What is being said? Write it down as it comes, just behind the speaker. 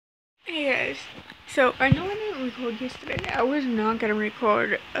Hey guys, so I know I didn't record yesterday. I was not gonna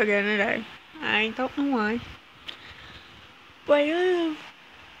record again today. I don't know why. But yes,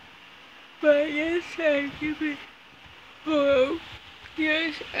 I give it. Hello.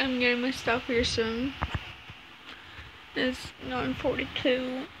 Yes, I'm getting my stuff here soon. It's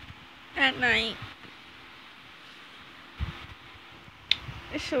 9:42 at night.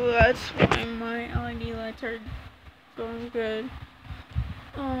 So that's why my LED lights are going good.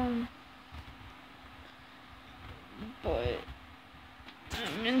 But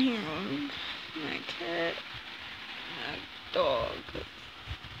I'm in here with my cat, my dog.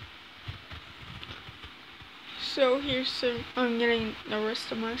 So here's some, I'm getting the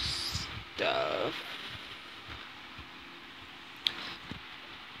rest of my stuff.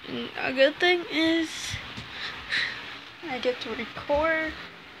 And a good thing is, I get to record.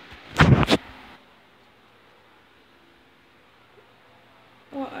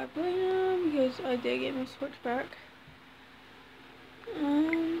 Well, I play on because I did get my Switch back.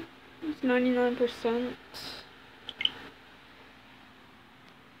 It's 99%.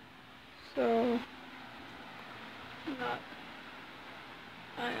 So, not,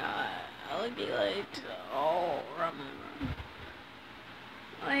 I got LED lights all around my room.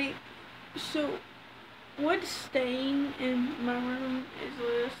 Like, so, what's staying in my room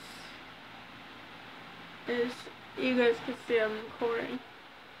is you guys can see I'm recording.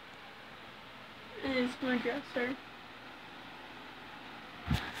 Is my dresser.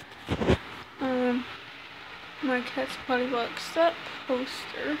 My cat's potty box. That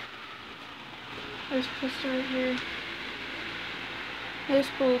poster. This poster right here. This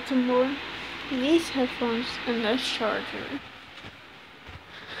bulletin board. These headphones and this charger.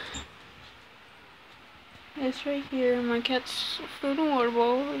 This right here. My cat's food and water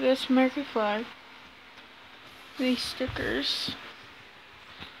bowl. This American flag. These stickers.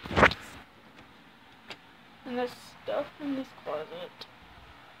 And this stuff in this closet.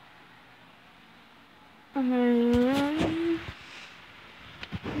 And then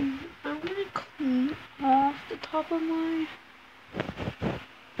I'm gonna clean off the top of my.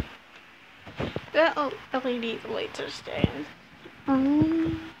 That LED lights are staying.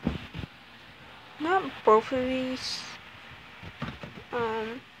 Not both of these.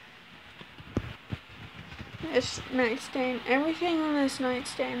 This nightstand. Everything on this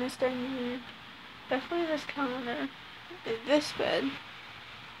nightstand is staying here. Especially this calendar. This bed.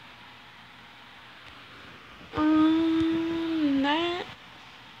 That.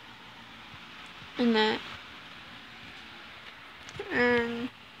 And that. And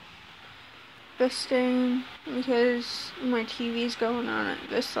this thing, because my TV's going on at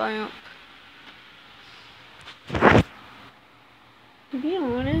this lamp. To be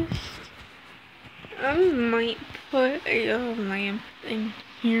honest, I might put a lamp in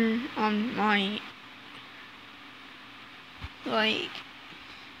here on my, like,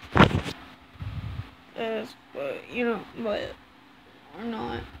 this, but, you know, but, or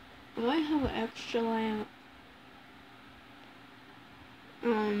not. I might have an extra lamp.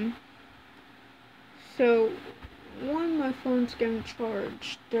 So, one, my phone's getting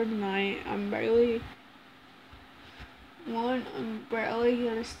charged through the night. I'm barely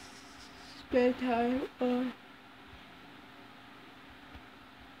gonna spend time on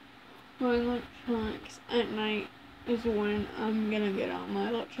my electronics at night is when I'm gonna get on my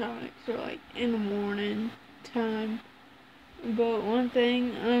electronics, or like in the morning time. But one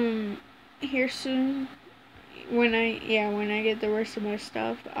thing, here soon, when I get the rest of my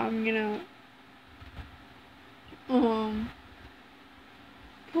stuff, I'm gonna pull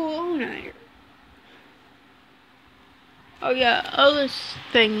all-nighter. Oh yeah, other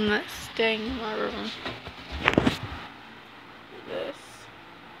thing that's staying in my room. This.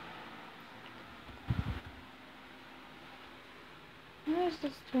 Where's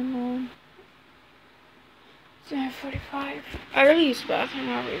this turn on? It's 9:45. I gotta use the bathroom,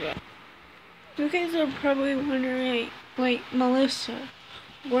 I'll be back. You guys are probably wondering, like, Melissa,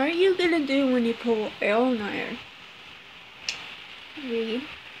 what are you gonna do when you pull all-nighter? Read,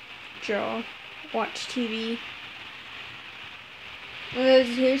 draw, watch TV. Because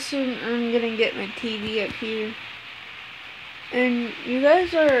here soon I'm gonna get my TV up here. And you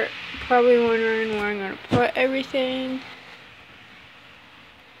guys are probably wondering where I'm gonna put everything.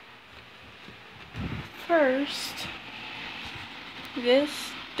 First,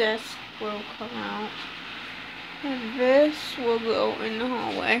 this desk will come out. And this will go in the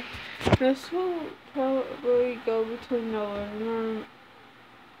hallway. This will probably go between the living room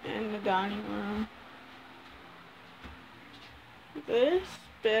and the dining room. This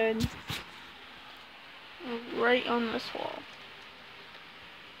bed right on this wall.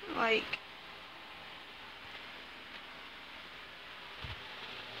 like.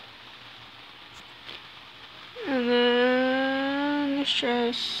 And then the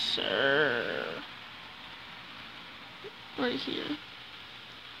dresser right here.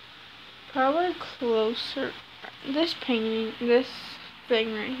 Probably closer. This painting, this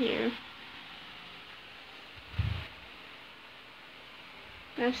thing right here.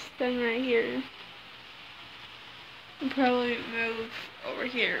 This thing right here. I'll probably move over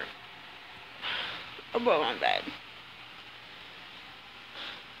here above my bed.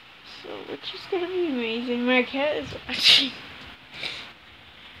 So, which is gonna be amazing. My cat is watching.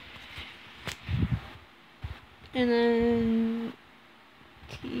 And then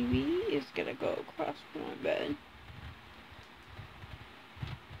TV is gonna go across from my bed.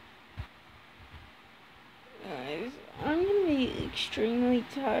 Guys, I'm gonna be extremely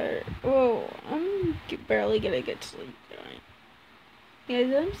tired. Whoa, I'm barely gonna get sleep tonight.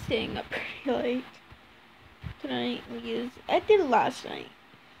 Guys, I'm staying up pretty late tonight because I did it last night.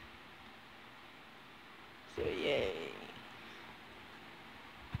 So yay.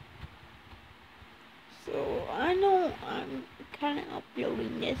 So I know I'm kind of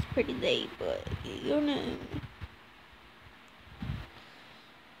uploading this pretty late, but you know,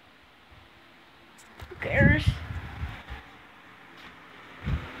 who cares?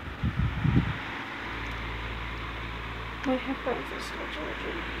 My headphones are still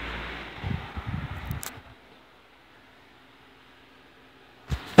charging.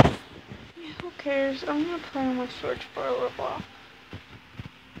 Yeah, who cares? I'm gonna play on my Switch for a little while.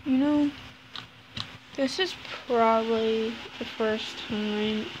 You know, this is probably the first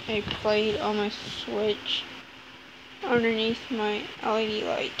time I played on my Switch underneath my LED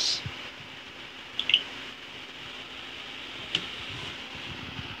lights.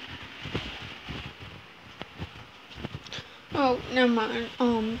 Oh, never mind.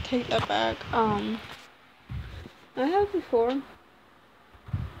 Take that back. I have before.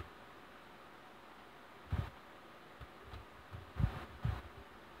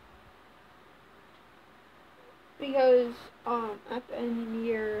 Because, at the end of the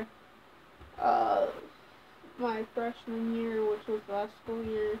year, my freshman year, which was last school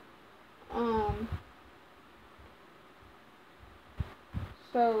year,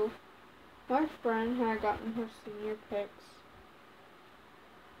 so, my friend had gotten her senior pics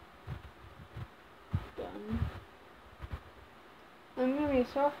done. I'm gonna be a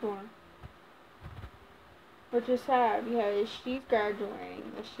sophomore, which is sad because she's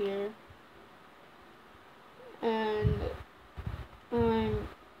graduating this year, and I'm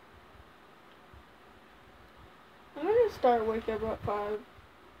gonna start waking up at 5.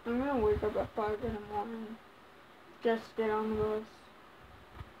 I'm gonna wake up at 5 in the morning, just to get on the bus.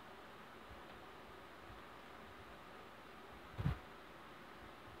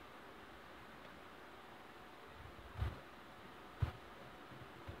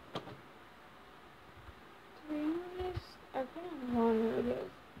 To be honest, I kind of want to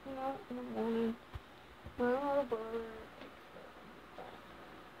because, in the morning, my little brother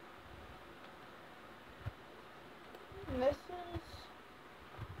and this is,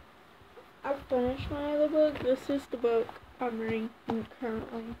 I finished my other book. This is the book I'm reading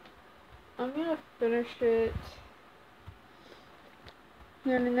currently. I'm gonna finish it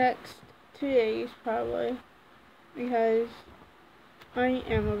in the next 2 days probably, because I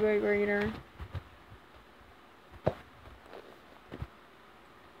am a big reader.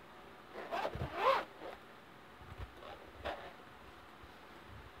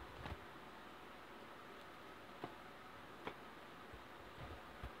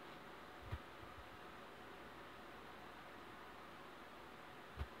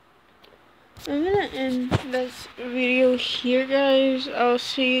 I'm gonna end this video here, guys. I'll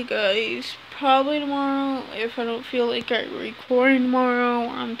see you guys probably tomorrow. If I don't feel like recording tomorrow,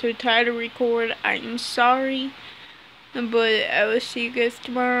 I'm too tired to record, I'm sorry. But I will see you guys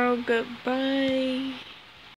tomorrow. Goodbye.